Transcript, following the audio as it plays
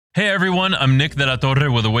Hey everyone, I'm Nick de la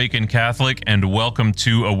Torre with Awaken Catholic, and welcome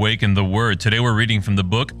to Awaken the Word. Today we're reading from the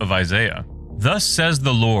book of Isaiah. Thus says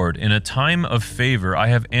the Lord, in a time of favor I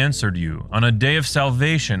have answered you. On a day of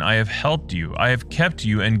salvation I have helped you. I have kept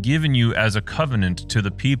you and given you as a covenant to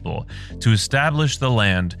the people, to establish the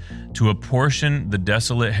land, to apportion the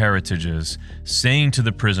desolate heritages, saying to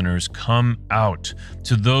the prisoners, come out.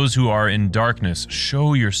 To those who are in darkness,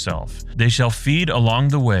 show yourself. They shall feed along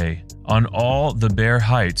the way. On all the bare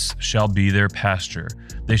heights shall be their pasture.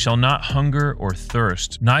 They shall not hunger or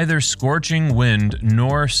thirst, neither scorching wind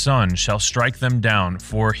nor sun shall strike them down,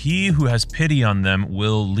 for he who has pity on them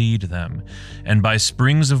will lead them, and by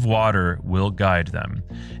springs of water will guide them.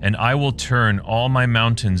 And I will turn all my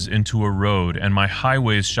mountains into a road, and my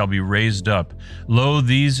highways shall be raised up. Lo,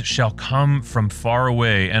 these shall come from far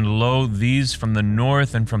away, and lo, these from the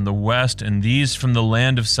north and from the west, and these from the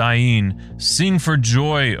land of Syene. Sing for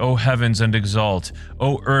joy, O heavens, and exalt.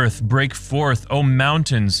 O earth, break forth, O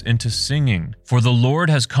mountains, into singing. For the Lord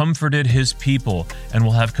has comforted his people, and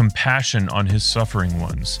will have compassion on his suffering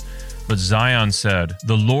ones. But Zion said,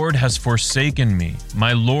 the Lord has forsaken me.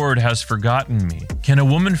 My Lord has forgotten me. Can a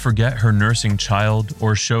woman forget her nursing child,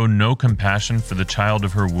 or show no compassion for the child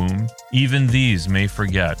of her womb? Even these may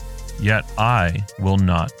forget, yet I will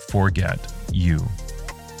not forget you.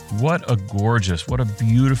 What a gorgeous, what a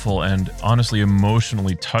beautiful and honestly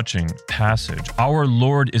emotionally touching passage. Our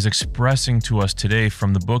Lord is expressing to us today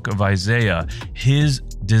from the book of Isaiah his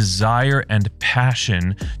desire and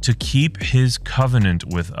passion to keep his covenant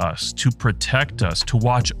with us, to protect us, to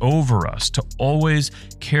watch over us, to always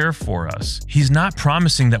care for us. He's not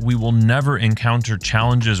promising that we will never encounter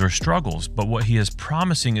challenges or struggles, but what he is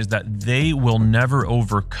promising is that they will never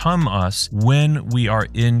overcome us when we are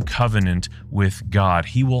in covenant with God.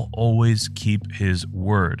 He will always keep his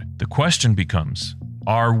word. The question becomes,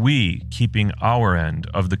 are we keeping our end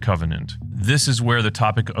of the covenant? This is where the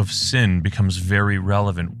topic of sin becomes very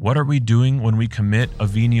relevant. What are we doing when we commit a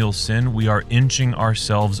venial sin? We are inching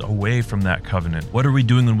ourselves away from that covenant. What are we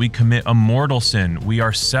doing when we commit a mortal sin? We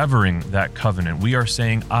are severing that covenant. We are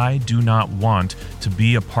saying, I do not want to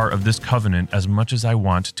be a part of this covenant as much as I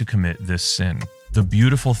want to commit this sin. The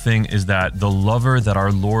beautiful thing is that the lover that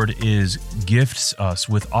our Lord is gifts us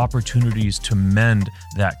with opportunities to mend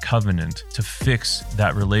that covenant, to fix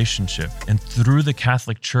that relationship. And through the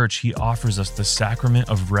Catholic Church, he offers us the sacrament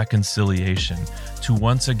of reconciliation to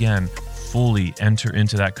once again fully enter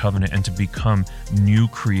into that covenant and to become new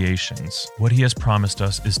creations. What he has promised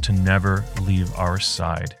us is to never leave our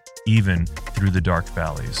side, even through the dark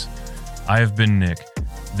valleys. I have been Nick.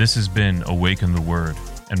 This has been Awaken the Word.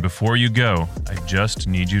 And before you go, I just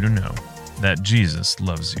need you to know that Jesus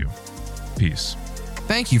loves you. Peace.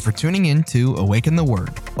 Thank you for tuning in to Awaken the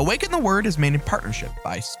Word. Awaken the Word is made in partnership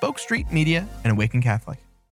by Spoke Street Media and Awaken Catholic.